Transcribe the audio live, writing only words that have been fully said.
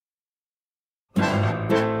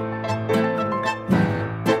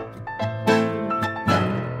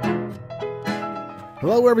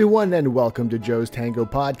Hello, everyone, and welcome to Joe's Tango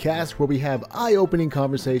Podcast, where we have eye-opening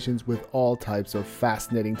conversations with all types of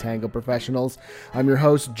fascinating tango professionals. I'm your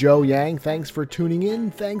host, Joe Yang. Thanks for tuning in.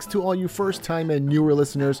 Thanks to all you first-time and newer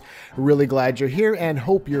listeners. Really glad you're here and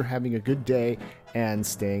hope you're having a good day and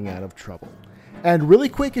staying out of trouble. And really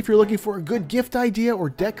quick, if you're looking for a good gift idea or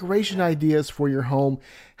decoration ideas for your home,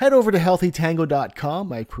 head over to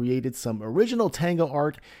healthytango.com. I created some original tango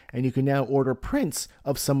art, and you can now order prints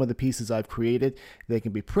of some of the pieces I've created. They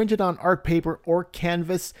can be printed on art paper or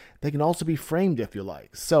canvas. They can also be framed if you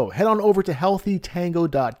like. So head on over to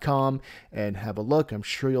healthytango.com and have a look. I'm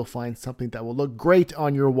sure you'll find something that will look great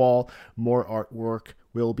on your wall. More artwork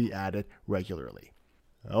will be added regularly.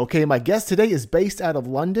 Okay, my guest today is based out of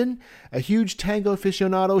London, a huge tango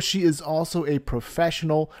aficionado. She is also a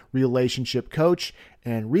professional relationship coach,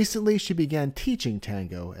 and recently she began teaching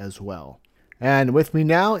tango as well. And with me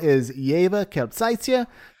now is Yeva Kelpsaitsia.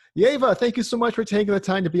 Yeva, thank you so much for taking the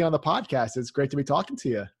time to be on the podcast. It's great to be talking to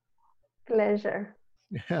you. Pleasure.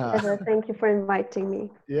 Yeah. Pleasure. Thank you for inviting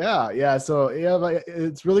me. Yeah. So Yeva,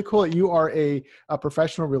 it's really cool that you are a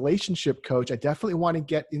professional relationship coach. I definitely want to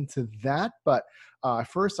get into that, but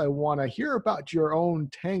first, I want to hear about your own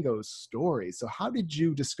tango story. So how did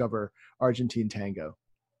you discover Argentine tango?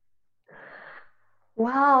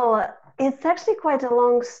 Wow, it's actually quite a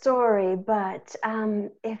long story, but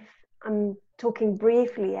if I'm talking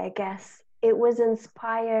briefly, I guess it was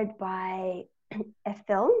inspired by a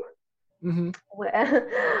film. Mm-hmm. Where,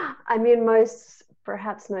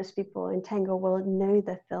 perhaps most people in tango will know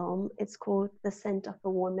the film. It's called The Scent of a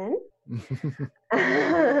Woman.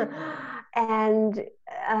 And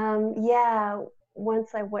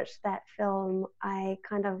once I watched that film, I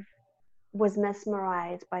kind of was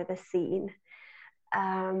mesmerized by the scene.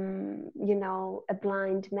 A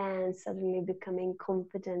blind man suddenly becoming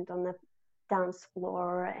confident on the dance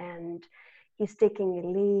floor, and he's taking a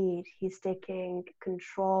lead, he's taking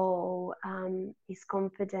control, he's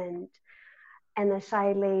confident, and a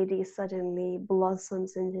shy lady suddenly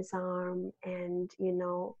blossoms in his arm and,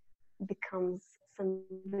 becomes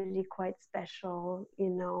somebody quite special,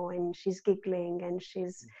 and she's giggling and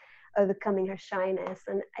she's overcoming her shyness.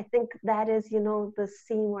 And I think that is, the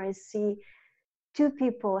scene where I see two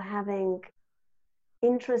people having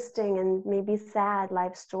interesting and maybe sad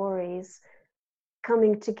life stories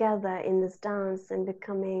coming together in this dance and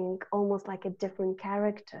becoming almost like a different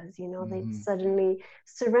characters. Mm-hmm. They suddenly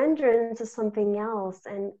surrender into something else.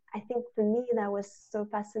 And I think for me that was so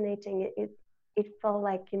fascinating. It felt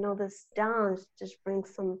like, this dance just brings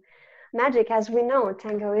some magic. As we know,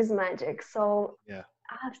 tango is magic. So yeah.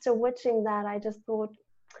 After watching that, I just thought,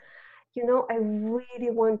 I really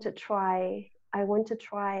want to try. I want to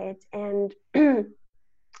try it. And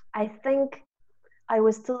I think I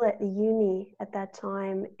was still at the uni at that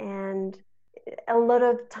time, and a lot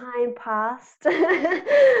of time passed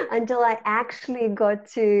until I actually got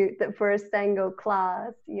to the first tango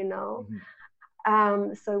class,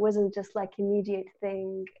 Mm-hmm. So it wasn't just like immediate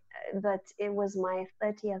thing, but it was my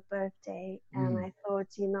 30th birthday. And I thought,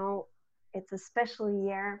 it's a special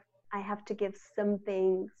year. I have to give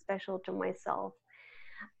something special to myself.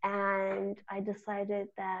 And I decided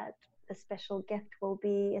that a special gift will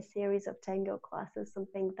be a series of tango classes,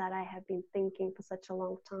 something that I have been thinking for such a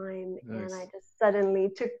long time. Nice. And I just suddenly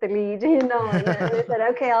took the lead, and I said,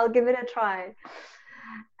 okay, I'll give it a try.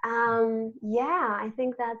 I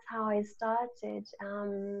think that's how I started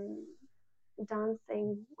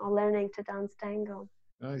dancing or learning to dance tango.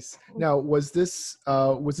 Nice. Now, was this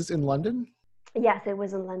in London? Yes, it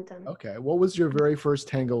was in London. Okay. What was your very first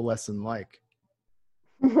tango lesson like?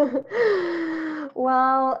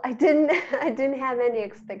 Well, I didn't have any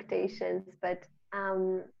expectations, but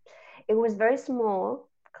it was very small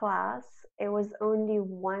class. It was only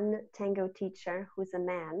one tango teacher who's a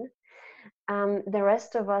man. The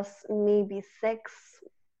rest of us, maybe 6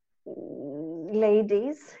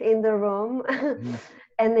 ladies in the room. Mm-hmm.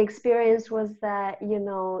 And the experience was that,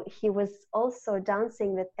 he was also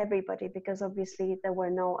dancing with everybody because obviously there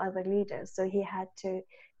were no other leaders. So he had to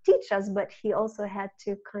teach us, but he also had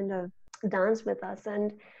to kind of dance with us.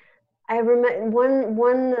 And I remember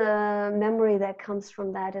one memory that comes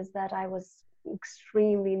from that is that I was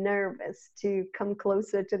extremely nervous to come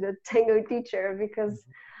closer to the tango teacher because,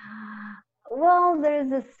 well,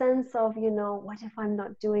 there's a sense of, what if I'm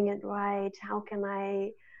not doing it right? How can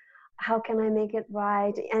I make it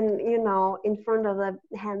right? And in front of a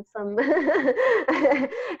handsome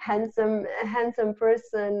handsome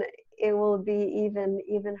person, it will be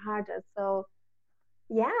even harder. So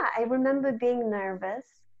yeah, I remember being nervous,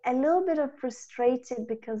 a little bit of frustrated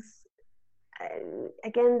because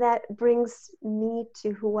again, that brings me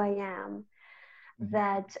to who I am.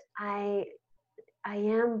 that I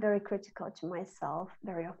am very critical to myself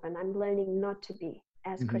very often. I'm learning not to be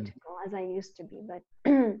as critical as I used to be, but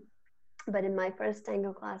but in my first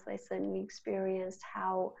tango class, I certainly experienced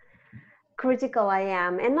how critical I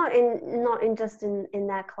am, and not in just in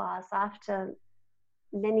that class. After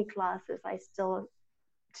many classes, I still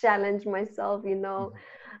challenge myself, being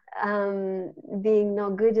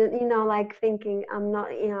not good at, like thinking I'm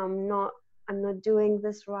not doing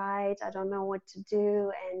this right. I don't know what to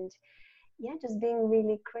do, and yeah, just being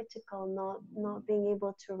really critical, not being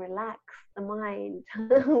able to relax the mind,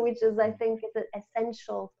 which is, I think, is an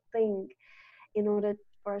essential thing in order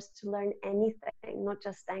for us to learn anything, not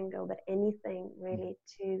just tango, but anything really,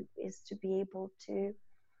 is to be able to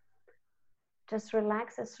just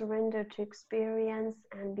relax and surrender to experience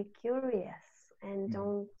and be curious, and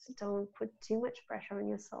don't put too much pressure on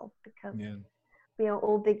yourself, because we are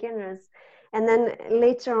all beginners. And then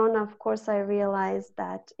later on, of course, I realized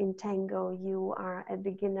that in tango you are a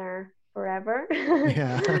beginner forever.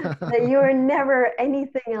 That you are never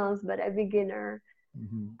anything else but a beginner.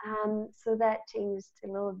 So that changed a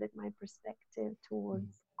little bit my perspective towards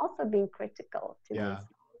also being critical to myself.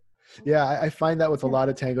 Yeah, I find that with a lot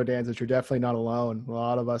of tango dancers, you're definitely not alone. A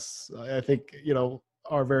lot of us, I think,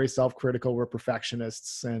 are very self-critical. We're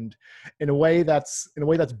perfectionists, and in a way that's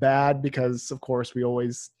bad, because of course we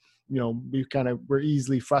always, we're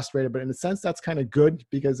easily frustrated. But in a sense, that's kind of good,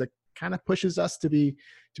 because it kind of pushes us to be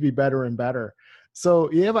better and better. So,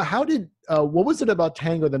 Eva, what was it about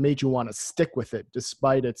tango that made you want to stick with it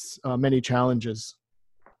despite its many challenges?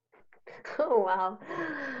 Oh, wow.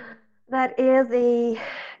 That is a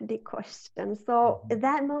big question. So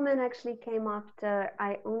that moment actually came after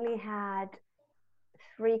I only had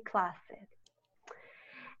 3 classes.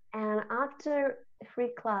 And after 3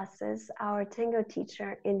 classes, our tango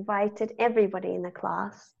teacher invited everybody in the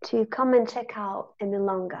class to come and check out a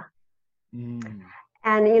milonga.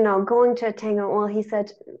 And, going to a tango, well, he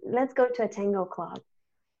said, let's go to a tango club.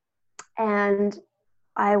 And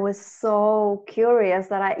I was so curious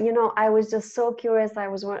that I was just so curious.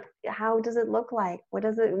 How does it look like? What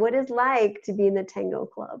is like to be in the tango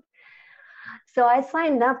club? So I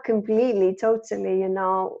signed up completely, totally,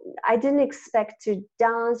 I didn't expect to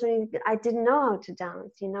dance, or I didn't know how to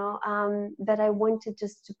dance, but I wanted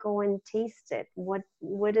just to go and taste it. What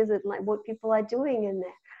is it like? What people are doing in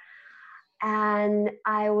there? And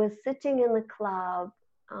I was sitting in the club,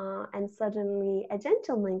 and suddenly a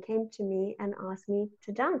gentleman came to me and asked me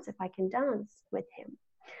to dance, if I can dance with him.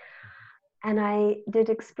 And I did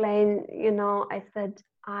explain, I said,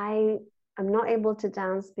 I'm not able to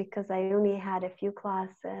dance because I only had a few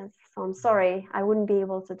classes. So I'm sorry, I wouldn't be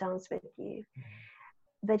able to dance with you.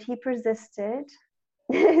 But he persisted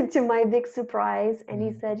to my big surprise. And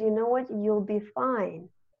he said, you know what, you'll be fine.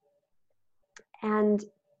 And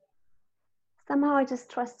somehow I just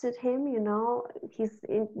trusted him, he's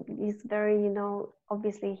very,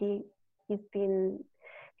 obviously he's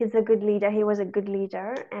a good leader. He was a good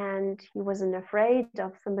leader, and he wasn't afraid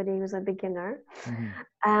of somebody who's a beginner,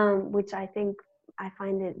 which I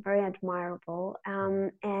find it very admirable.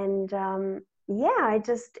 I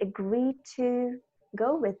just agreed to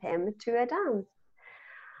go with him to a dance.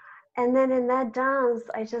 And then in that dance,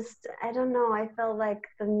 I don't know, I felt like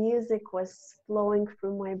the music was flowing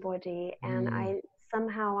through my body, and I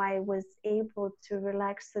was able to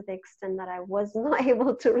relax to the extent that I was not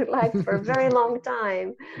able to relax for a very long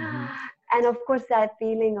time. And of course, that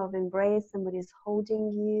feeling of embrace, somebody's holding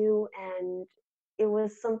you, and it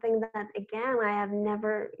was something that, again, I have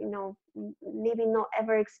never, maybe not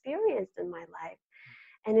ever experienced in my life.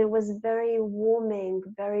 And it was very warming,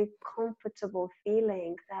 very comfortable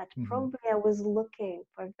feeling that probably I was looking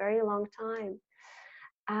for a very long time.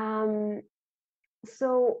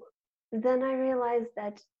 So then I realized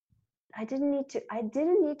that I didn't need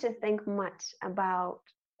to think much about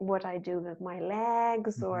what I do with my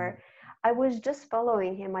legs, or I was just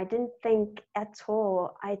following him. I didn't think at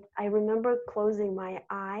all. I remember closing my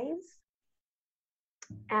eyes,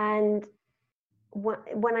 and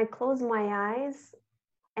when I closed my eyes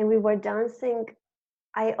and we were dancing,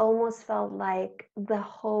 I almost felt like the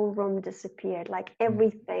whole room disappeared, like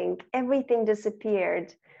everything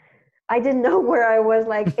disappeared. I didn't know where I was.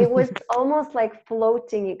 Like, it was almost like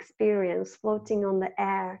floating experience, floating on the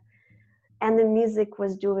air. And the music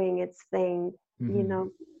was doing its thing,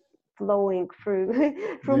 flowing through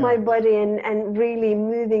my body, and really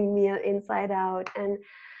moving me inside out. And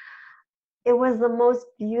it was the most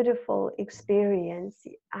beautiful experience.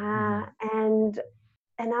 And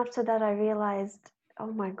after that, I realized,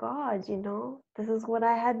 oh my God, this is what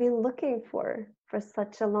I had been looking for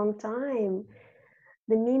such a long time.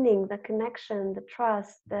 the meaning, the connection, the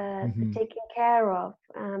trust, the Mm-hmm. taking care of,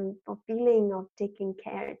 feeling of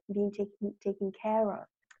being taken care of.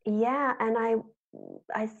 Yeah, and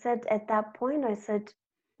I said at that point, I said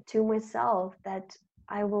to myself that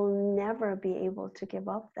I will never be able to give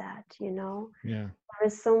up that, you know. Yeah. There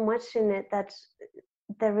is so much in it that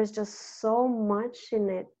there is just so much in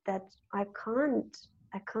it that I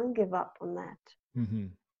can't give up on that. Mm-hmm.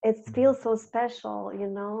 It feels so special, you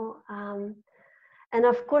know. And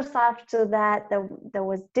of course, after that, there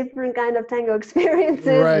was different kind of tango experiences,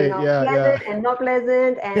 you Right. know, Yeah. Yeah. pleasant and not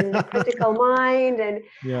pleasant, and critical mind, and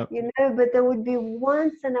Yeah. you know. But there would be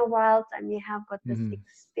once in a while time you have got this Mm-hmm.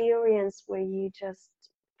 experience where you just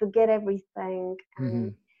forget everything Mm-hmm.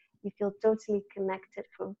 and you feel totally connected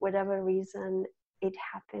for whatever reason it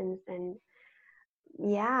happens. And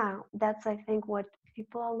yeah, that's, I think, what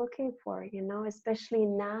people are looking for, you know, especially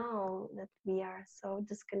now that we are so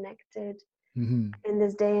disconnected Mm-hmm. in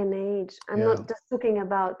this day and age. I'm Yeah. not just talking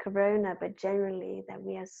about corona, but generally that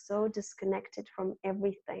we are so disconnected from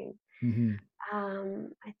everything. Mm-hmm.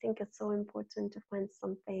 I think it's so important to find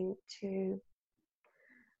something to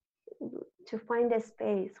find a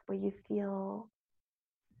space where you feel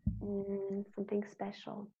something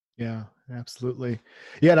special. Yeah, absolutely.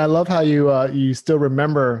 Yeah, and I love how you still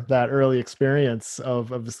remember that early experience of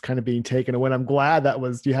just kind of being taken away. And I'm glad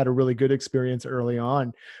you had a really good experience early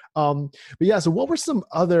on. But yeah, so what were some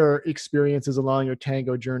other experiences along your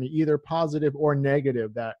tango journey, either positive or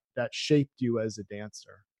negative, that shaped you as a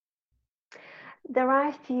dancer? There are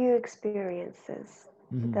a few experiences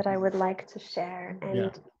Hmm. that I would like to share. Yeah.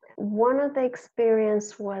 And one of the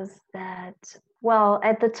experience was that, well,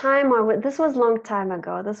 at the time, this was a long time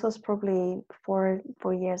ago. This was probably 4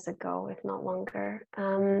 years ago, if not longer.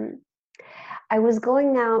 I was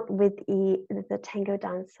going out with the tango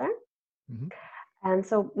dancer. Hmm. And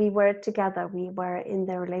so we were together, we were in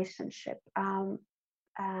the relationship.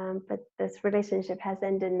 But this relationship has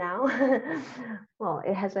ended now. Well,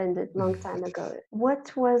 it has ended a long time ago.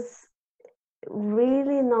 What was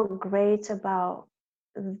really not great about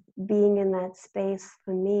being in that space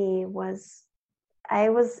for me was I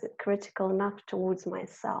was critical enough towards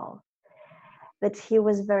myself, but he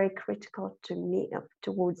was very critical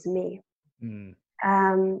towards me Mm.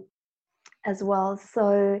 um, as well.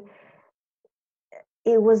 So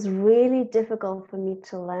it was really difficult for me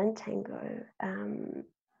to learn tango.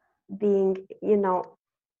 Being, you know,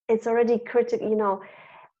 it's already critical, you know,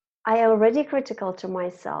 I already critical to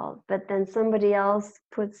myself, but then somebody else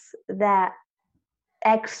puts that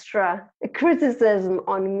extra criticism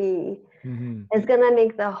on me. Hmm. It's gonna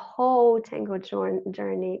make the whole tango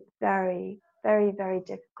journey very, very, very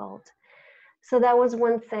difficult. So that was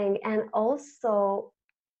one thing. And also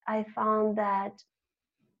I found that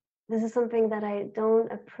this is something that I don't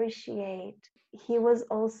appreciate. He was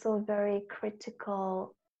also very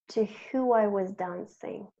critical to who I was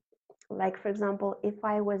dancing. Like, for example, if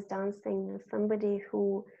I was dancing with somebody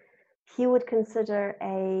who he would consider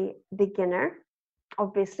a beginner,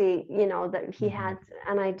 obviously, you know, that he Hmm. had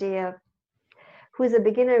an idea of who's a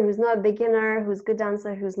beginner, who's not a beginner, who's good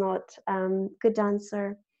dancer, who's not good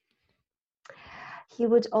dancer. He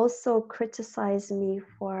would also criticize me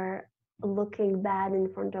for looking bad in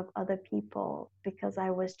front of other people because I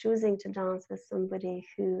was choosing to dance with somebody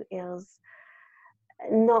who is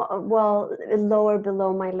not, well, lower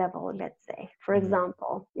below my level, let's say, for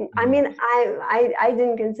example. I Hmm. mean, I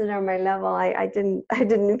didn't consider my level. I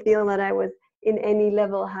didn't feel that I was in any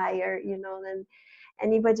level higher, you know, than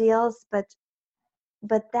anybody else.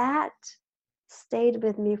 But that stayed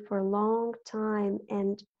with me for a long time,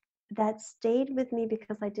 and that stayed with me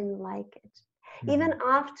because I didn't like it. Hmm. Even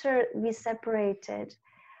after we separated,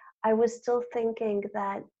 I was still thinking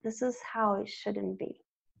that this is how it shouldn't be.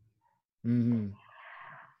 Hmm.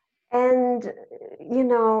 And you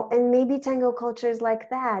know, and maybe tango culture is like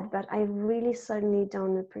that, but I really suddenly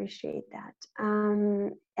don't appreciate that.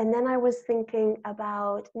 And then I was thinking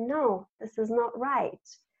about, no, this is not right,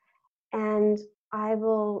 and I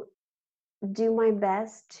will do my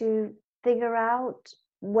best to figure out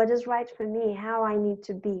what is right for me, how I need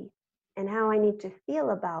to be, and how I need to feel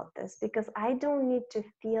about this, because I don't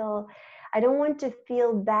want to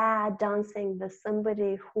feel bad dancing with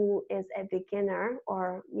somebody who is a beginner,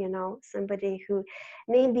 or, you know, somebody who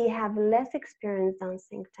maybe have less experience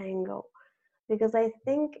dancing tango, because I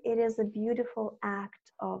think it is a beautiful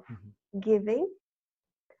act of giving,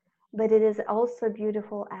 but it is also a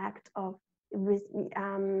beautiful act of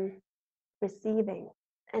receiving.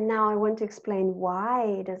 And now I want to explain why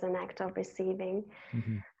it is an act of receiving.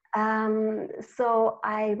 Hmm. So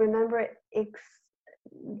I remember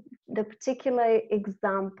the particular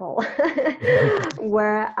example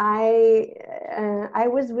where I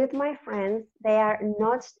was with my friends. They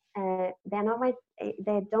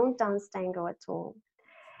don't dance tango at all.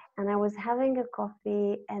 And I was having a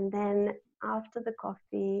coffee, and then after the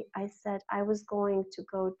coffee, I said I was going to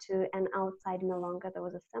go to an outside milonga. There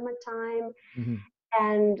was a summertime, Mm-hmm.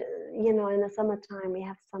 and in the summertime we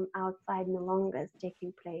have some outside milongas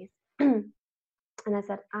taking place. And I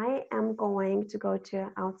said, I am going to go to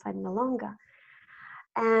an outside milonga.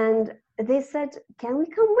 And they said, can we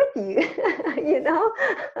come with you?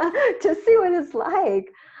 To see what it's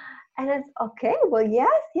like. And it's okay, well,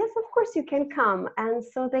 yes, of course you can come. And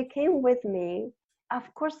so they came with me.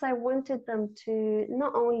 Of course, I wanted them to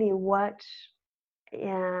not only watch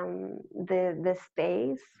the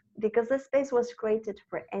space, because the space was created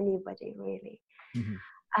for anybody, really.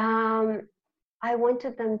 Mm-hmm. I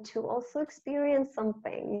wanted them to also experience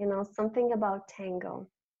something about tango.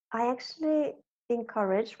 I actually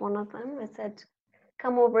encouraged one of them. I said,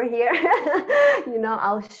 come over here.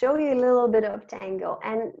 I'll show you a little bit of tango.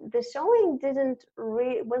 And the showing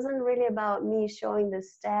wasn't really about me showing the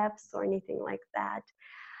steps or anything like that.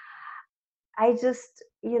 I just,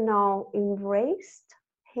 embraced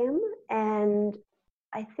him. And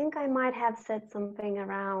I think I might have said something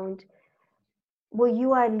around, well,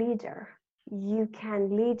 you are a leader. You can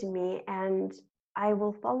lead me and I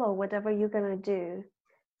will follow whatever you're going to do.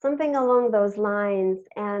 Something along those lines.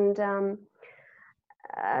 And,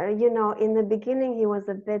 in the beginning, he was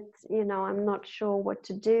a bit, I'm not sure what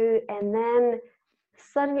to do. And then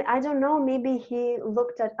suddenly, I don't know, maybe he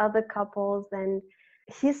looked at other couples and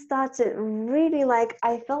he started really, like,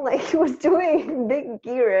 I felt like he was doing big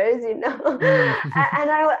giras, And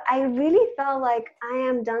I really felt like I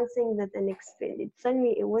am dancing with an experience.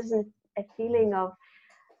 Suddenly, it wasn't a feeling of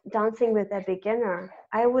dancing with a beginner.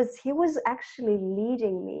 He was actually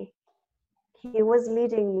leading me. He was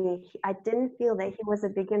leading me. I didn't feel that he was a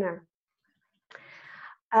beginner.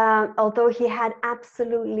 Although he had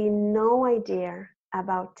absolutely no idea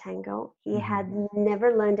about tango. He had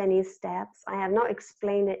never learned any steps. I have not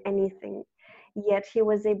explained anything, yet he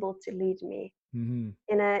was able to lead me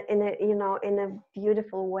in a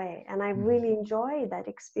beautiful way. And I really enjoyed that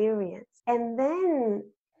experience. And then,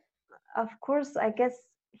 of course, I guess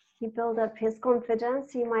he built up his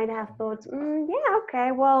confidence. He might have thought, yeah,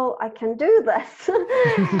 okay, well, I can do this.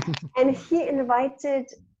 And he invited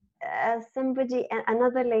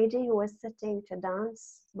another lady who was sitting to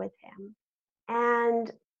dance with him.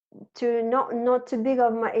 And not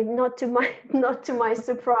to my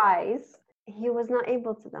surprise, he was not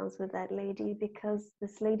able to dance with that lady because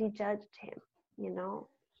this lady judged him.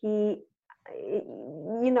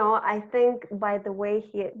 I think by the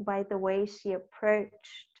way she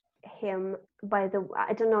approached him, I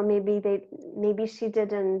don't know, maybe she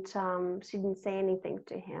didn't say anything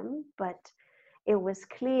to him, but it was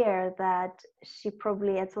clear that she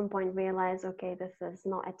probably at some point realized, okay, this is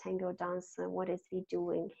not a tango dancer. What is he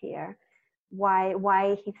doing here?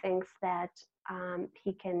 Why he thinks that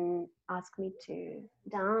he can ask me to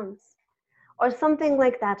dance or something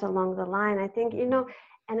like that along the line. I think, and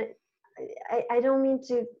I don't mean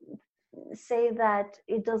to say that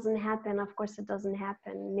it doesn't happen. Of course it doesn't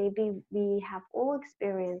happen. Maybe we have all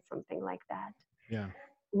experienced something like that. Yeah.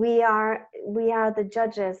 We are the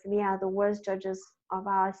judges. We are the worst judges of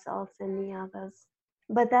ourselves and the others.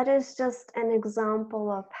 But that is just an example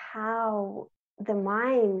of how the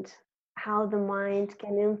mind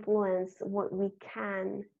can influence what we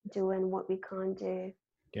can do and what we can't do.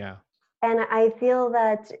 Yeah. And I feel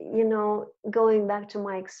that, going back to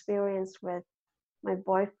my experience with my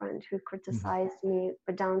boyfriend who criticized me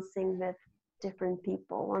for dancing with different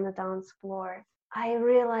people on the dance floor, I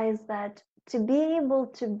realized that to be able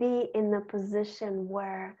to be in a position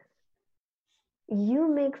where you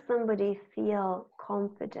make somebody feel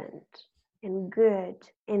confident and good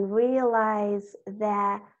and realize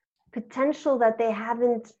the potential that they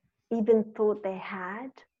haven't even thought they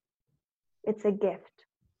had, it's a gift.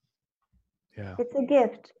 Yeah. It's a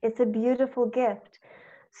gift. It's a beautiful gift.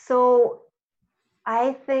 So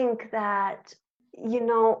I think that,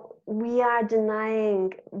 we are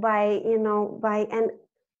denying and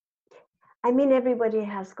I mean, everybody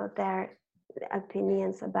has got their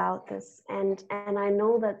opinions about this. And I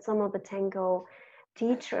know that some of the tango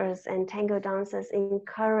teachers and tango dancers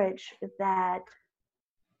encourage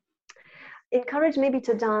maybe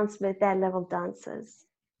to dance with their level dancers.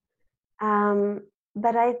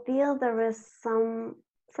 But I feel there is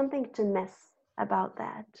something to miss about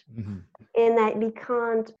that. In that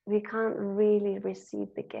we can't really receive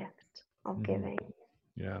the gift of giving.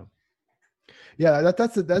 Yeah. Yeah,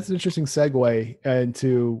 that's an interesting segue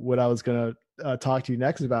into what I was going to talk to you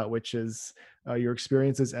next about, which is your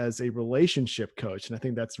experiences as a relationship coach. And I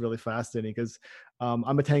think that's really fascinating because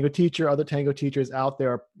I'm a tango teacher. Other tango teachers out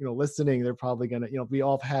there, listening, they're probably going to, we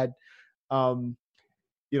all have had, um,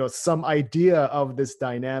 some idea of this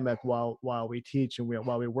dynamic while we teach and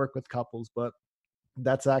while we work with couples, but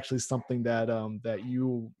that's actually something that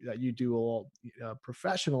you do all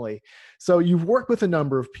professionally. So you've worked with a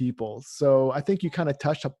number of people. So I think you kind of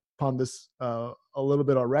touched upon this a little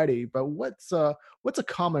bit already. But what's a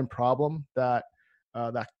common problem that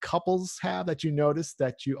couples have that you notice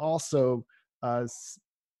that you also uh, s-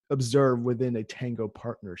 observe within a tango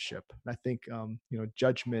partnership? And I think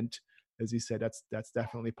judgment, as you said, that's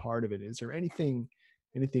definitely part of it. Is there anything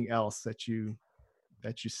else that you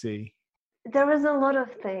see? There is a lot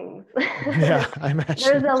of things. Yeah, I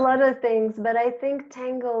There's imagine. a lot of things, but I think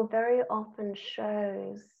tango very often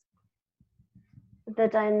shows the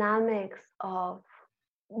dynamics of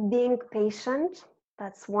being patient.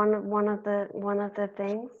 That's one of the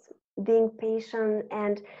things. Being patient,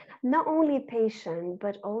 and not only patient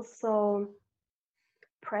but also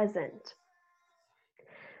present.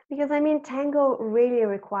 Because I mean, tango really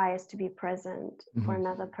requires to be present for Mhm.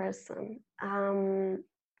 another person.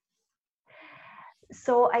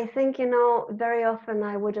 So I think, very often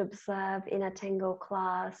I would observe in a tango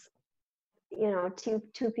class,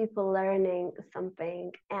 two people learning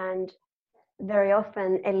something, and very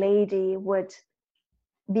often a lady would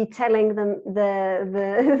be telling them the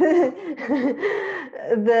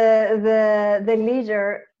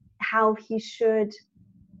leader how he should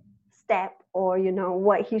step, or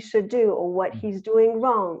what he should do or what he's doing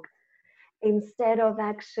wrong, instead of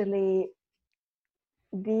actually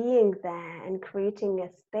being there and creating a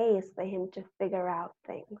space for him to figure out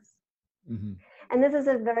things. Mhm. And this is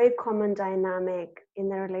a very common dynamic in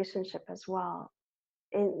the relationship as well.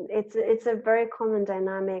 And it's a very common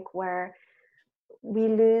dynamic where we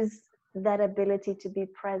lose that ability to be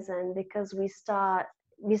present because we start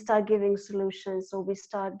giving solutions, or we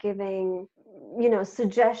start giving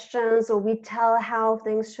suggestions, or we tell how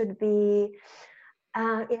things should be,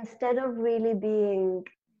 instead of really being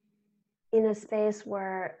in a space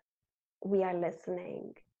where we are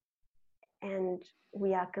listening and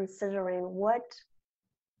we are considering what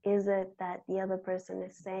is it that the other person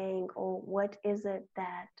is saying, or what is it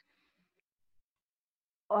that,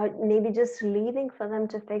 or maybe just leaving for them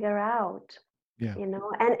to figure out. Yeah.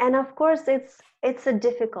 And of course it's a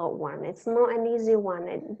difficult one. It's not an easy one.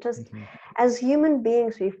 It just, Mhm. as human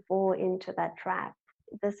beings, we fall into that trap.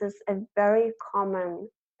 This is a very common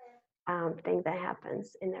thing that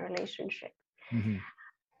happens in a relationship. Mhm.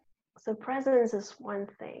 So presence is one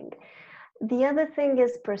thing. The other thing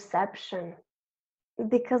is perception,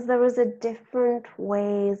 because there is a different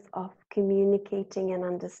ways of communicating and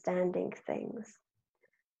understanding things.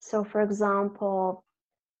 So for example,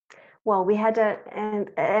 well, we had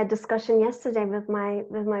a discussion yesterday with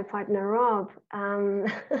my partner Rob.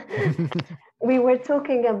 We were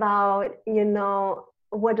talking about,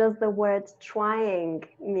 what does the word trying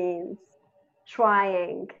means?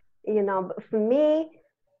 Trying, but for me,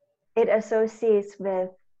 it associates with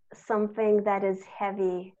something that is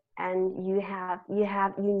heavy, and you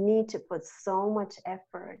need to put so much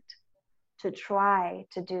effort to try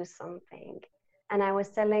to do something. And I was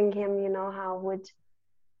telling him, how would,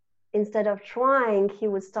 instead of trying, he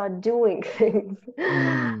would start doing things.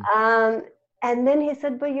 Mm. um, and then he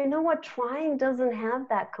said, but you know what, trying doesn't have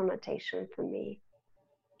that connotation for me.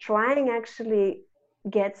 Trying actually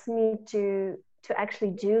gets me to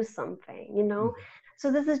actually do something, Mhm.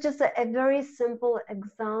 so this is just a very simple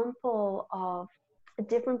example of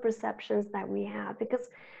different perceptions that we have, because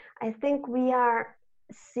I think we are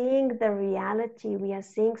seeing the reality, we are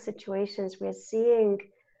seeing situations, we are seeing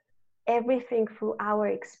everything through our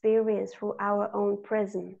experience, through our own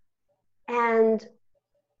prism. And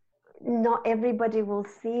not everybody will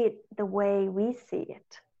see it the way we see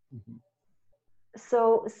it. Mhm.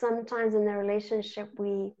 So sometimes in a relationship,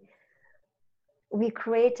 we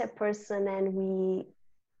create a person, and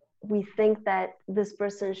we think that this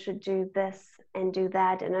person should do this and do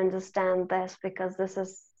that and understand this because this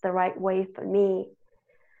is the right way for me.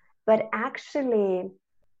 But actually,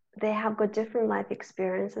 they have got different life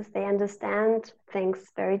experiences. They understand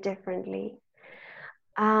things very differently.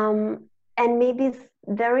 And maybe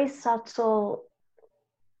very subtle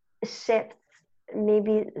shifts,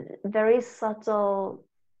 maybe very subtle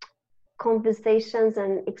conversations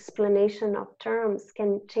and explanation of terms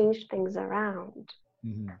can change things around.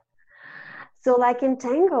 Mhm. So, like in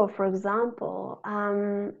tango, for example,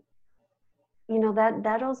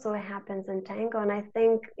 that also happens in tango. And I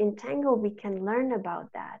think in tango we can learn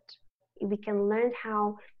about that. We can learn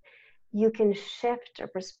how you can shift a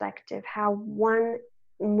perspective, how one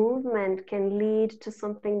movement can lead to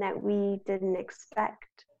something that we didn't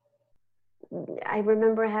expect. I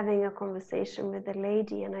remember having a conversation with a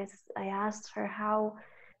lady, and I asked her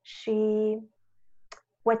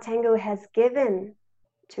what tango has given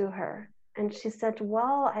to her. And she said,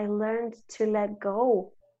 well, I learned to let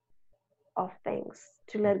go of things,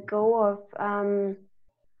 to let go of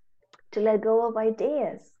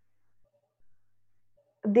ideas.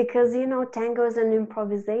 Because, tango is an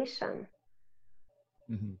improvisation.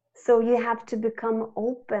 Mm-hmm. So you have to become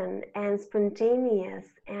open and spontaneous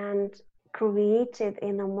and creative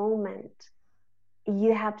in a moment.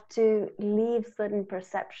 You have to leave certain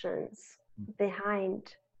perceptions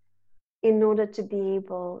behind in order to be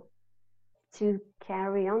able to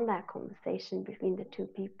carry on that conversation between the two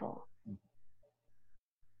people.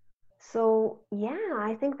 So yeah,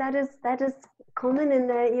 I think that is common in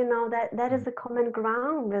the, that is a common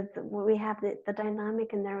ground with we have the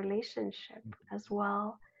dynamic in their relationship as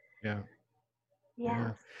well. Yeah.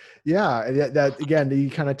 That again, you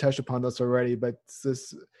kind of touched upon this already, but it's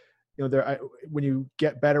this, when you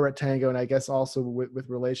get better at tango, and I guess also with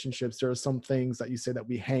relationships, there are some things that you say that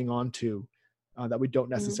we hang on to that we don't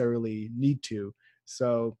necessarily need to.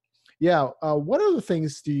 So what other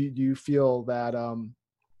things do you feel that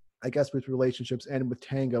I guess with relationships and with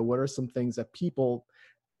tango, what are some things that people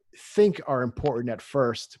think are important at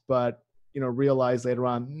first, but realize later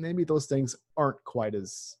on maybe those things aren't quite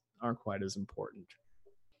as important,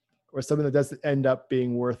 or something that doesn't end up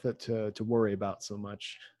being worth it to worry about so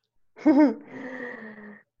much?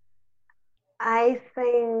 I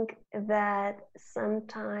think that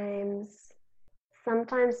sometimes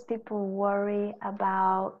people worry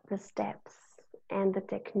about the steps and the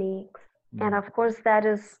techniques. And of course that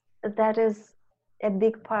is a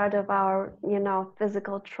big part of our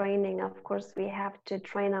physical training. Of course we have to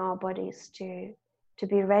train our bodies to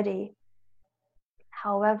be ready.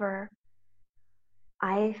 However,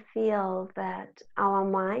 I feel that our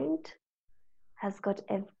mind has got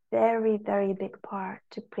a very, very big part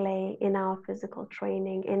to play in our physical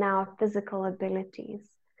training, in our physical abilities.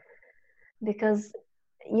 Because,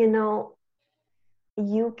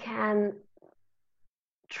 you can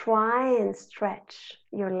try and stretch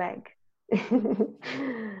your leg.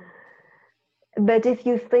 But if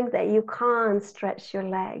you think that you can't stretch your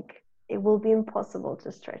leg, it will be impossible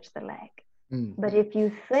to stretch the leg. But if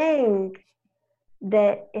you think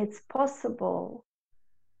that it's possible,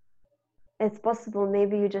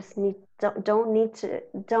 maybe you just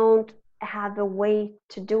don't have a way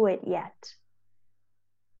to do it yet,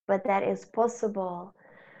 but that is possible.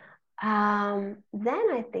 Then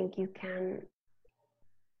I think you can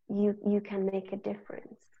make a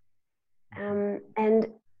difference. And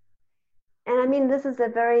I mean, this is a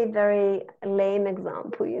very, very lame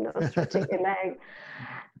example, stretching a leg.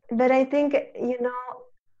 But I think, I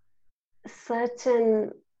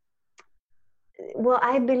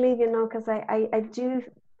believe, because I do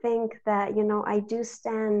think that, I do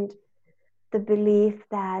stand the belief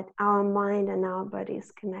that our mind and our body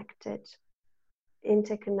is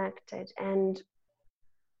interconnected. And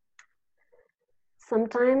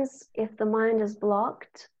sometimes if the mind is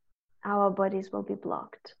blocked, our bodies will be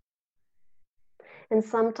blocked. And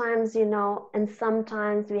sometimes,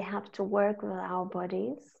 we have to work with our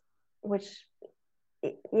bodies, which,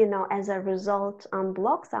 as a result,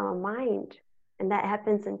 unblocks our mind. And that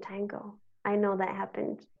happens in tango. I know that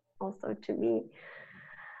happened also to me.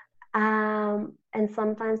 And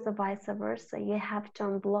sometimes the vice versa. You have to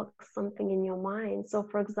unblock something in your mind. So,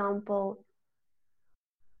 for example,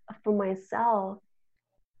 for myself,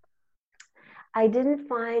 I didn't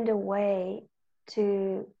find a way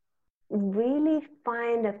to really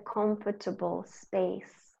find a comfortable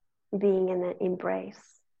space being in an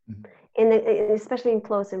embrace, especially in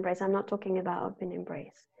close embrace. I'm not talking about open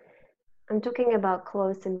embrace. I'm talking about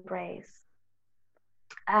close embrace.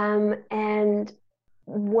 And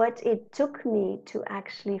what it took me to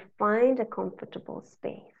actually find a comfortable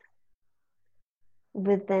space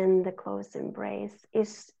within the close embrace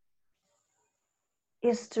is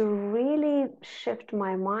to really shift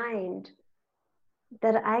my mind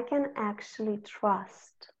that I can actually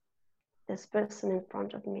trust this person in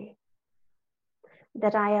front of me,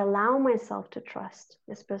 that I allow myself to trust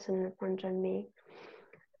this person in front of me.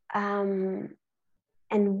 And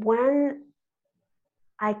when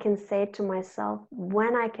I can say to myself,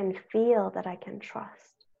 when I can feel that I can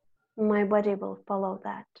trust, my body will follow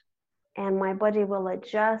that. And my body will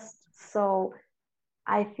adjust so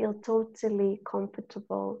I feel totally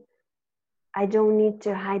comfortable I don't need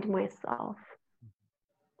to hide myself.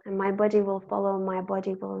 And my body will follow, my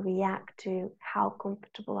body will react to how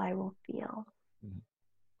comfortable I will feel. Mm-hmm.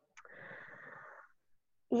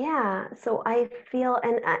 Yeah, so I feel,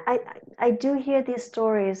 and I do hear these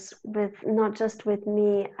stories with, not just with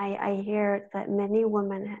me, I hear that many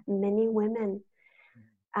women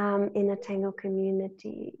in a tango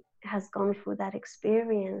community has gone through that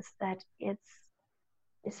experience, that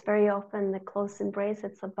it's very often the close embrace.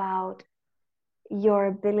 It's about your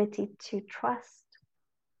ability to trust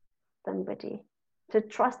somebody, to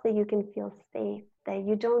trust that you can feel safe, that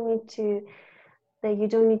you don't need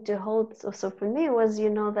to hold. So for me it was,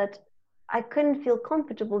 that I couldn't feel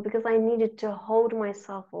comfortable because I needed to hold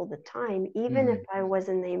myself all the time, even if I was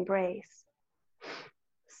in the embrace.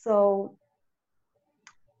 So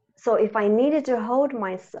if I needed to hold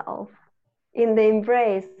myself in the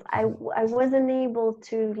embrace, I wasn't able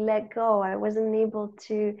to let go. I wasn't able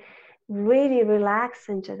to really relax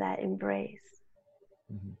into that embrace.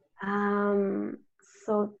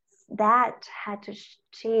 So that had to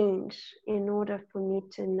change in order for me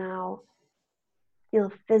to now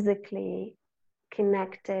feel physically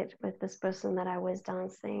connected with this person that I was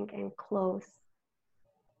dancing, and close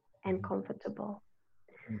and comfortable.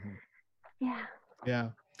 Yeah.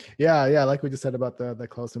 Yeah. Like we just said about the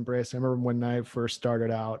close embrace. I remember when I first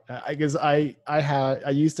started out, I guess I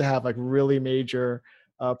used to have like really major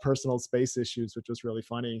personal space issues, which was really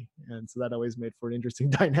funny, and so that always made for an interesting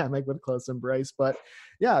dynamic with close embrace. But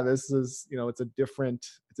yeah, this is, it's a different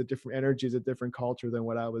energy, it's a different culture than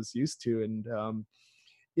what I was used to, and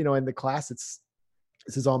in the class, this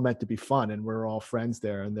is all meant to be fun, and we're all friends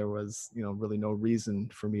there, and there was really no reason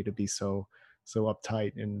for me to be so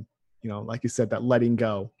uptight. And like you said, that letting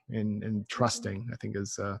go and trusting, I think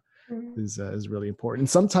is really important. And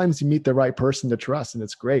sometimes you meet the right person to trust, and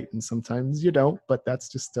it's great, and sometimes you don't, but that's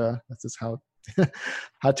just how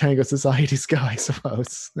how tango societies go, I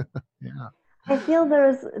suppose. Yeah. I feel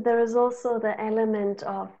there is also the element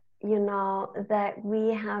of, that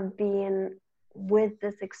we have been with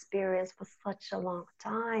this experience for such a long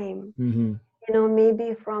time.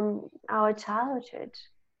 Maybe from our childhood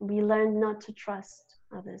we learned not to trust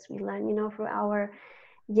others. We learned, through our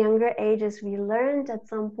younger ages, we learned at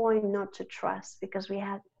some point not to trust because we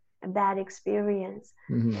had a bad experience.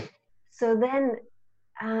 So then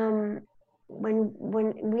when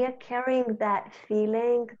we are carrying that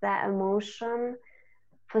feeling, that emotion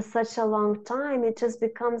for such a long time, it just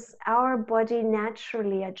becomes, our body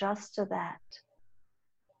naturally adjusts to that.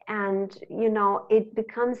 And it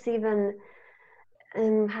becomes even,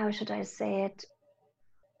 how should I say it,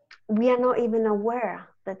 we are not even aware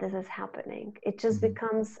that this is happening. It just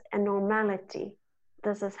becomes a normality.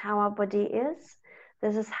 This is how our body is.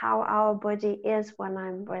 This is how our body is when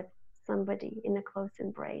I'm with somebody in a close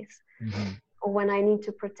embrace. Or when I need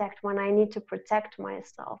to protect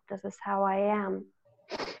myself. This is how I am.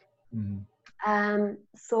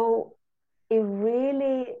 So it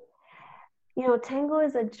really, tango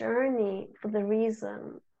is a journey for the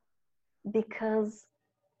reason, because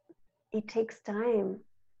it takes time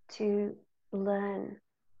to learn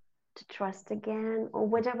to trust again, or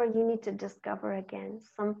whatever you need to discover again,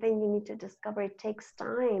 something you need to discover. It takes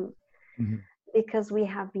time because we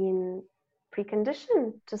have been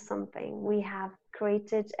preconditioned to something. We have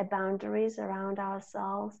created boundaries around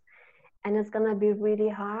ourselves, and it's going to be really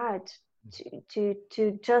hard to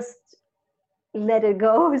just let it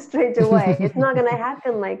go straight away. It's not going to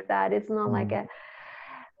happen like that. It's not like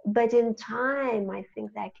but in time, I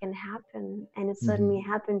think that can happen, and it certainly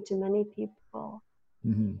happened to many people.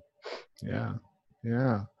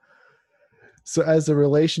 Yeah. So as a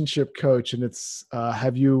relationship coach, and it's,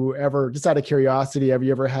 have you ever, just out of curiosity, have you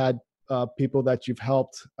ever had people that you've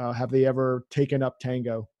helped, have they ever taken up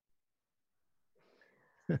tango?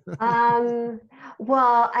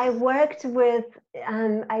 Well, I worked with,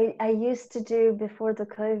 I used to do, before the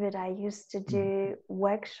COVID, I used to do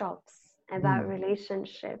workshops about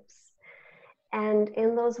relationships. And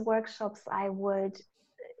in those workshops, I would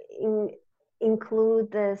include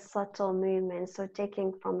the subtle movements, so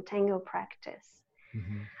taking from tango practice.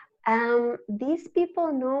 These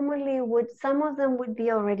people normally some of them would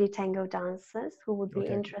be already tango dancers who would be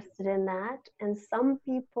interested in that, and some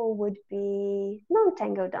people would be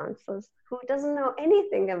non-tango dancers who doesn't know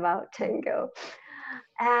anything about tango.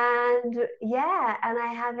 And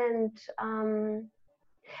I haven't,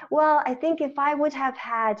 well, I think if I would have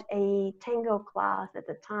had a tango class at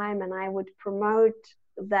the time, and I would promote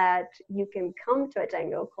that you can come to a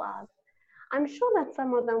tango class, I'm sure that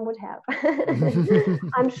some of them would have.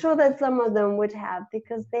 I'm sure that some of them would have,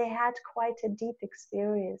 because they had quite a deep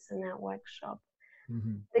experience in that workshop.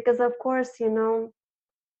 Because of course, you know,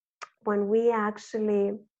 when we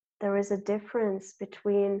actually, there is a difference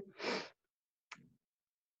between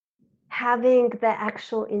having the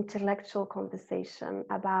actual intellectual conversation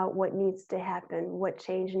about what needs to happen, what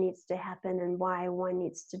change needs to happen, and why one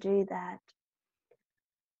needs to do that,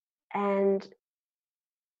 and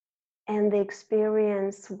the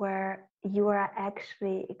experience where you are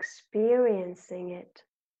actually experiencing it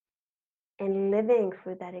and living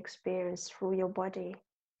through that experience through your body.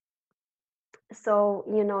 So,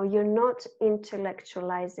 you know, you're not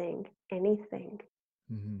intellectualizing anything.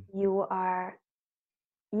 You're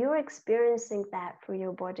experiencing that through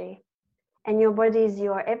your body. And your body is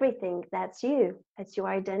your everything. That's you. That's your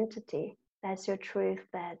identity. That's your truth.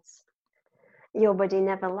 That's your body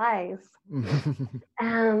never lies.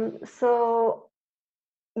 So,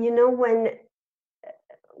 you know,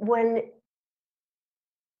 when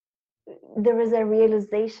there is a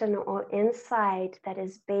realization or insight that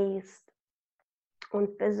is based on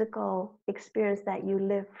physical experience that you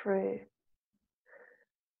live through,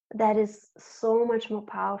 that is so much more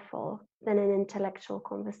powerful than an intellectual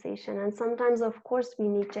conversation. And sometimes, of course, we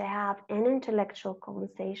need to have an intellectual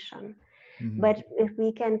conversation. But if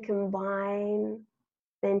we can combine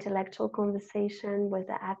the intellectual conversation with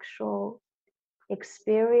the actual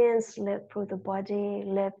experience lived through the body,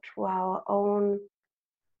 lived through our own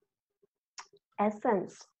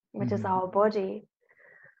essence, which is our body,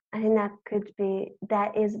 I think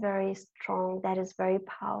that is very strong, that is very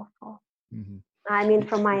powerful. I mean,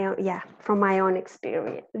 from my own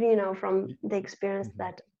experience, you know, from the experience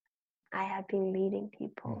that I have been leading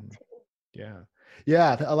people to.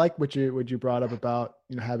 Yeah, I like what you brought up about,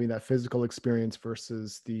 you know, having that physical experience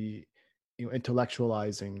versus the, you know,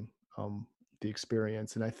 intellectualizing the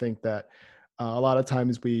experience. And I think that a lot of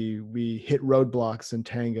times we hit roadblocks in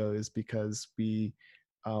tango is because we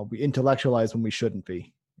intellectualize when we shouldn't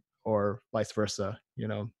be, or vice versa, you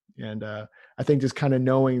know. And I think just kind of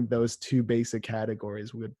knowing those two basic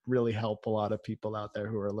categories would really help a lot of people out there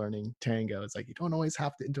who are learning tango. It's like, you don't always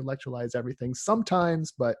have to intellectualize everything,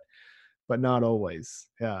 sometimes, but not always.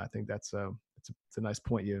 Yeah, I think it's a nice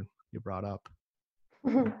point you brought up.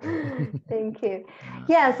 Thank you.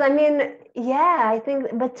 Yes, I mean, yeah, I think,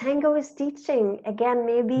 but tango is teaching again,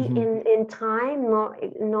 maybe in time,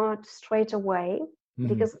 not straight away,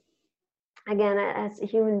 because again, as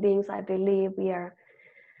human beings, I believe we are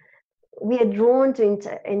drawn to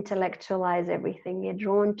intellectualize everything. We're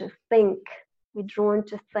drawn to think. We're drawn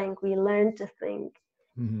to think. We learn to think,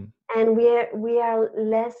 and we are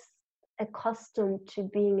less accustomed to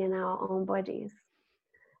being in our own bodies.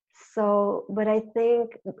 So, but I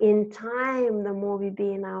think in time, the more we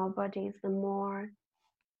be in our bodies, the more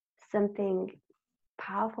something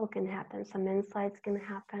powerful can happen. Some insights can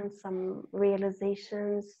happen. Some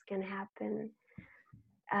realizations can happen.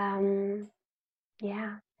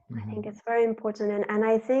 Yeah, I think it's very important, and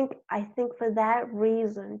I think for that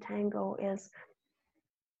reason, tango is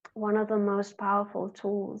one of the most powerful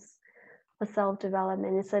tools for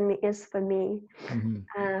self-development. It certainly is for me.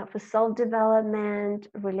 For self-development,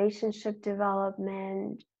 relationship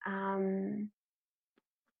development, and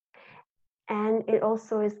it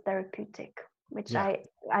also is therapeutic, which I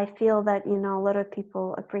feel that, you know, a lot of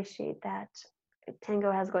people appreciate that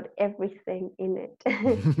tango has got everything in it.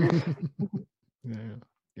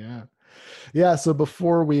 Yeah. So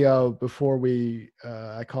before we I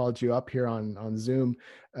called you up here on Zoom,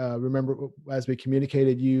 remember as we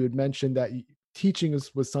communicated, you had mentioned that teaching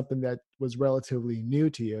was something that was relatively new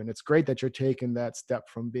to you, and it's great that you're taking that step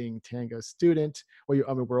from being tango student. Well,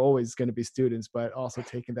 I mean, we're always going to be students, but also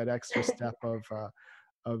taking that extra step of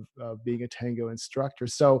being a tango instructor.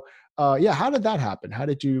 So, how did that happen? How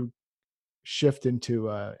did you shift into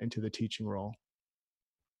the teaching role?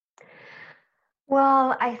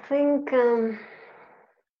 Well, I think the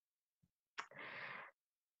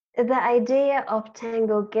idea of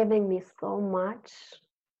tango giving me so much,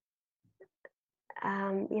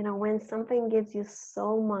 you know, when something gives you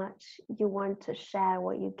so much, you want to share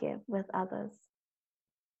what you give with others.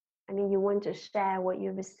 I mean, you want to share what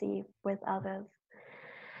you receive with others.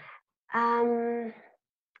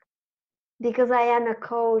 Because I am a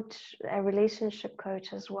coach, a relationship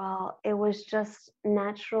coach as well, it was just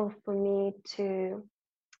natural for me to,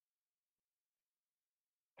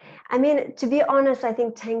 I mean, to be honest, I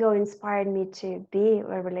think tango inspired me to be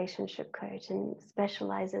a relationship coach and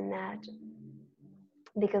specialize in that,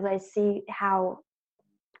 because I see how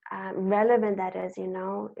relevant that is, you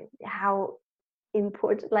know, how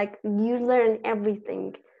important, like you learn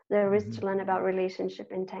everything there is to learn about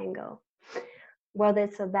relationship in tango, whether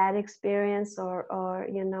it's a bad experience or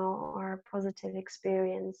you know, or a positive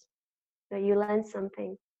experience. So you learn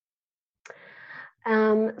something.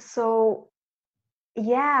 So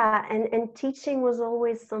yeah, and teaching was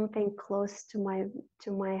always something close to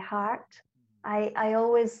my heart. I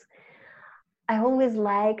always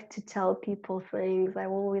like to tell people things. I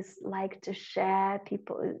always like to share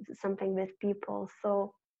something with people.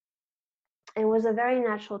 So it was a very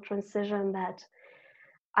natural transition that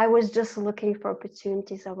I was just looking for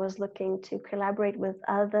opportunities. I was looking to collaborate with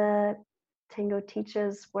other tango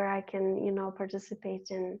teachers where I can,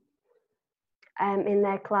 participate in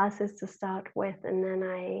their classes to start with, and then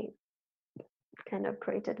I kind of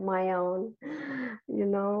created my own,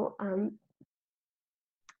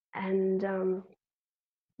 and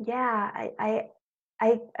yeah,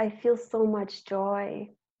 I feel so much joy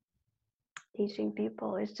teaching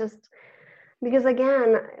people. It's just because,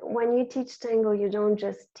 again, when you teach tango, you don't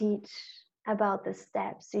just teach about the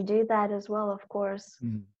steps. You do that as well, of course,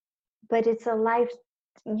 but it's a life.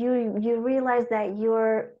 You realize that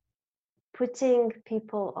you're putting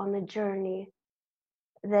people on a journey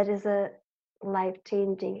that is a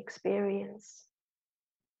life-changing experience.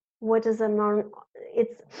 What is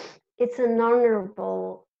it's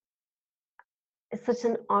such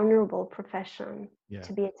an honorable profession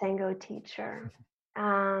to be a tango teacher.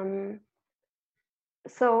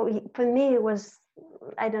 So for me it was,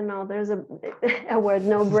 I don't know, there's a word,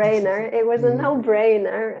 no-brainer. It was a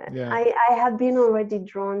no-brainer. I have been already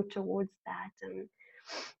drawn towards that,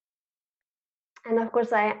 and of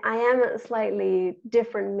course I am a slightly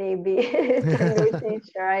different maybe tango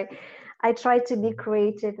teacher. I try to be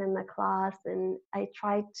creative in the class, and I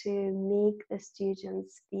try to make the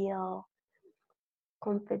students feel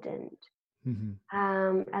confident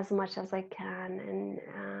as much as I can,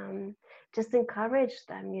 and just encourage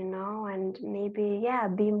them, and maybe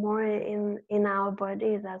be more in our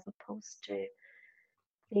bodies as opposed to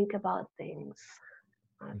think about things,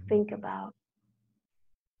 think about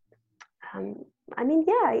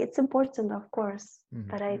it's important, of course,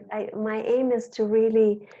 but my aim is to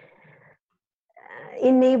really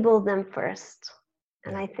enable them first.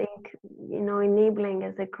 And I think, enabling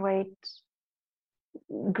is a great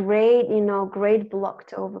block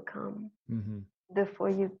to overcome before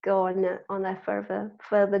you go on a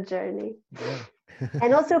further journey.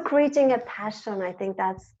 And also creating a passion. I think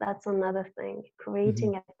that's another thing,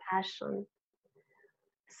 creating a passion.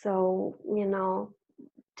 So,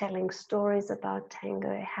 telling stories about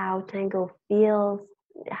tango, how tango feels,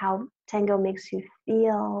 how tango makes you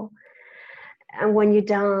feel. And when you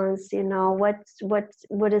dance,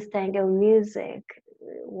 what is tango music,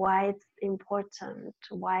 why it's important,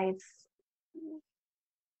 why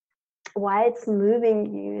it's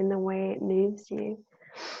moving you in the way it moves you.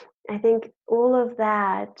 I think all of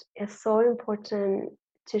that is so important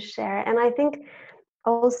to share. And I think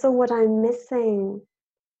also what I'm missing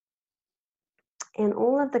in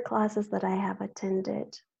all of the classes that I have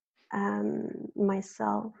attended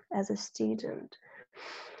myself as a student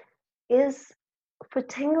is for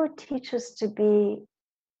tango teachers to be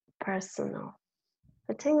personal,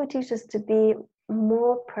 for tango teachers to be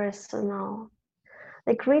more personal,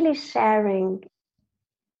 like really sharing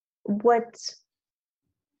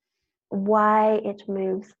why it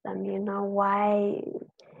moves them, why,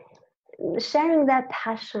 sharing that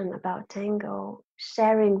passion about tango,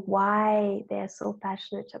 sharing why they're so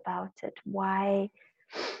passionate about it, why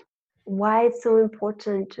it's so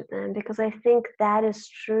important to them, because I think that is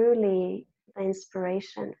truly the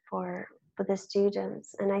inspiration for the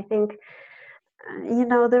students. And I think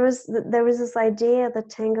there was this idea that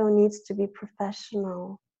tango needs to be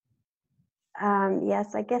professional.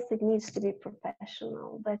 Yes, I guess it needs to be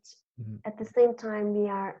professional, but at the same time we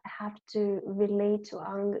have to relate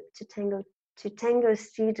to tango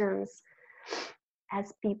students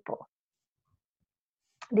as people,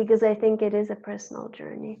 because I think it is a personal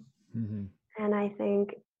journey. And I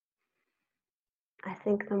think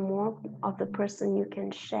the more of the person you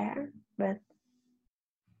can share with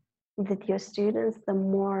your students, the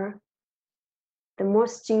more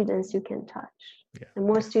students you can touch, the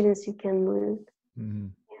more students you can move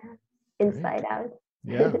inside out.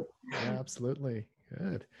 Yeah, absolutely.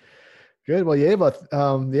 Good. Well, Eva,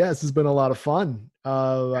 this has been a lot of fun.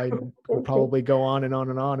 I could probably go on and on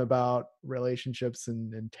and on about relationships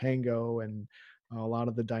and tango and a lot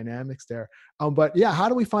of the dynamics there. But how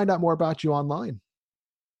do we find out more about you online?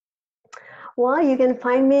 Well, you can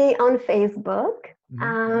find me on Facebook.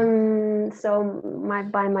 So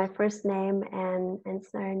by my first name and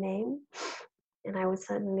surname. And I would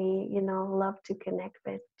certainly, love to connect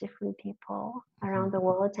with different people around the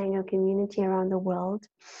world, tango community around the world.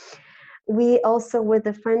 We also, with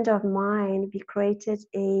a friend of mine, we created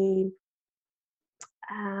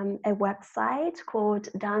a website called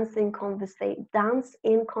Dance in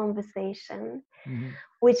Conversation,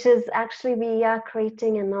 which is actually, we are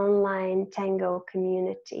creating an online tango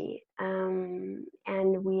community, and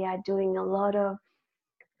we are doing a lot of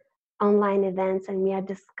online events, and we are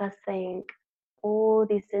discussing all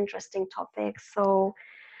these interesting topics. So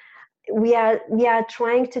we are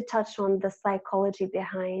trying to touch on the psychology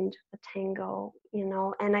behind the tango,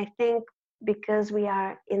 and I think because we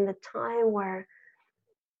are in the time where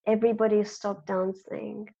everybody stopped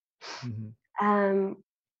dancing,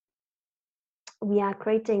 we are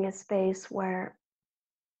creating a space where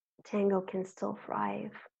tango can still thrive,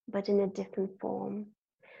 but in a different form,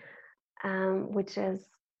 which is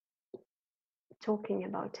talking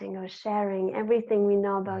about tango, sharing everything we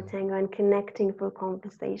know about tango, and connecting through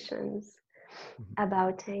conversations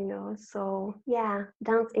about tango. So yeah,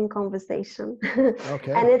 Dance in Conversation.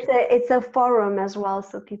 Okay. And it's a forum as well,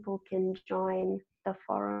 so people can join the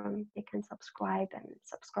forum. They can subscribe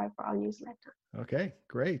for our newsletter. Okay,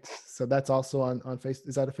 great. So that's also on Facebook.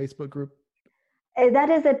 Is that a Facebook group? That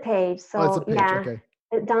is a page. So it's a page. yeah,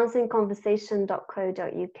 Okay.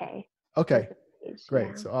 dancingconversation.co.uk. Okay. Great.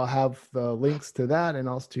 Yeah. So I'll have the links to that and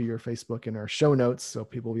also to your Facebook in our show notes, so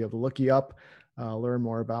people will be able to look you up, learn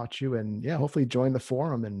more about you, and yeah, hopefully join the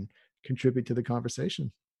forum and contribute to the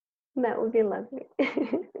conversation. That would be lovely.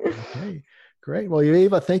 Okay, great. Well,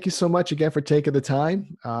 Eva, thank you so much again for taking the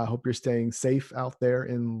time. I hope you're staying safe out there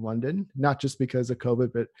in London, not just because of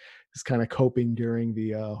COVID, but just kind of coping during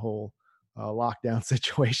the whole lockdown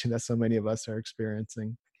situation that so many of us are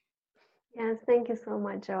experiencing. Yes, thank you so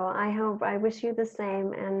much, Joe. I wish you the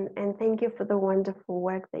same, and thank you for the wonderful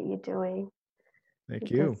work that you're doing. Thank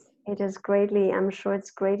you. It is greatly, I'm sure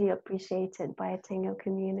it's greatly appreciated by a tango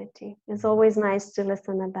community. It's always nice to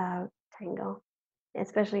listen about tango,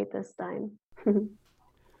 especially at this time.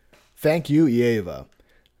 Thank you, Eva.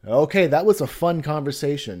 Okay, that was a fun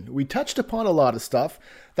conversation. We touched upon a lot of stuff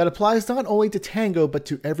that applies not only to tango, but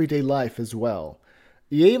to everyday life as well.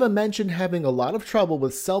 Eva mentioned having a lot of trouble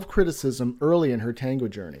with self-criticism early in her tango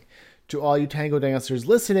journey. To all you tango dancers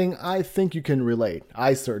listening, I think you can relate.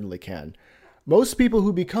 I certainly can. Most people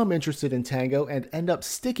who become interested in tango and end up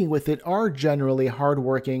sticking with it are generally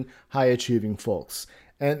hardworking, high-achieving folks.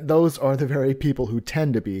 And those are the very people who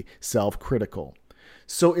tend to be self-critical.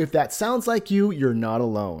 So if that sounds like you, you're not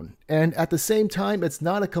alone. And at the same time, it's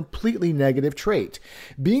not a completely negative trait.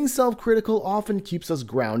 Being self-critical often keeps us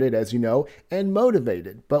grounded, as you know, and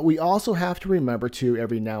motivated. But we also have to remember to,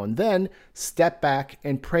 every now and then, step back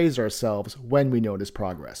and praise ourselves when we notice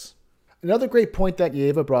progress. Another great point that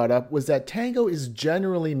Eva brought up was that tango is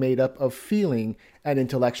generally made up of feeling and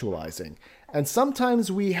intellectualizing. And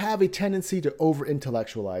sometimes we have a tendency to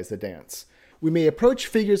over-intellectualize the dance. We may approach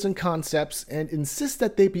figures and concepts and insist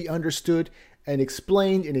that they be understood and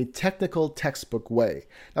explained in a technical, textbook way.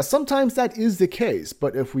 Now, sometimes that is the case,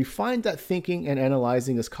 but if we find that thinking and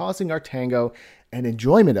analyzing is causing our tango and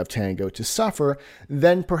enjoyment of tango to suffer,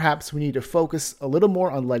 then perhaps we need to focus a little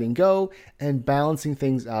more on letting go and balancing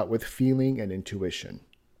things out with feeling and intuition.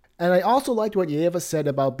 And I also liked what Eva said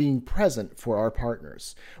about being present for our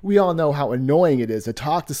partners. We all know how annoying it is to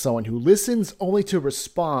talk to someone who listens only to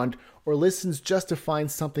respond or listens just to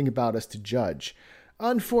find something about us to judge.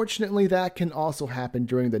 Unfortunately, that can also happen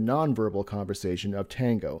during the nonverbal conversation of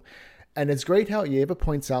tango. And it's great how Eva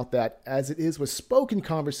points out that, as it is with spoken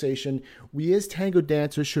conversation, we as tango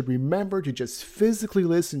dancers should remember to just physically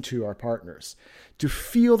listen to our partners, to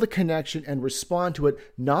feel the connection and respond to it,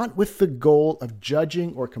 not with the goal of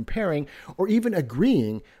judging or comparing or even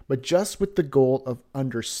agreeing, but just with the goal of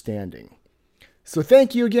understanding. So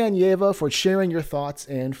thank you again, Eva, for sharing your thoughts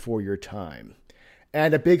and for your time.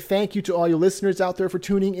 And a big thank you to all you listeners out there for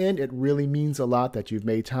tuning in. It really means a lot that you've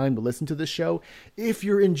made time to listen to the show. If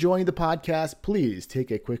you're enjoying the podcast, please take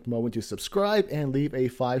a quick moment to subscribe and leave a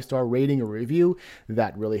 5-star rating or review.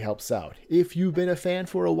 That really helps out. If you've been a fan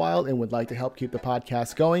for a while and would like to help keep the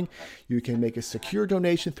podcast going, you can make a secure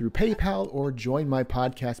donation through PayPal or join my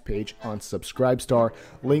podcast page on Subscribestar.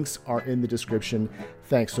 Links are in the description.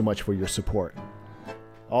 Thanks so much for your support.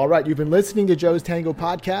 All right, you've been listening to Joe's Tango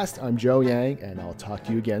Podcast. I'm Joe Yang, and I'll talk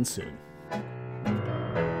to you again soon.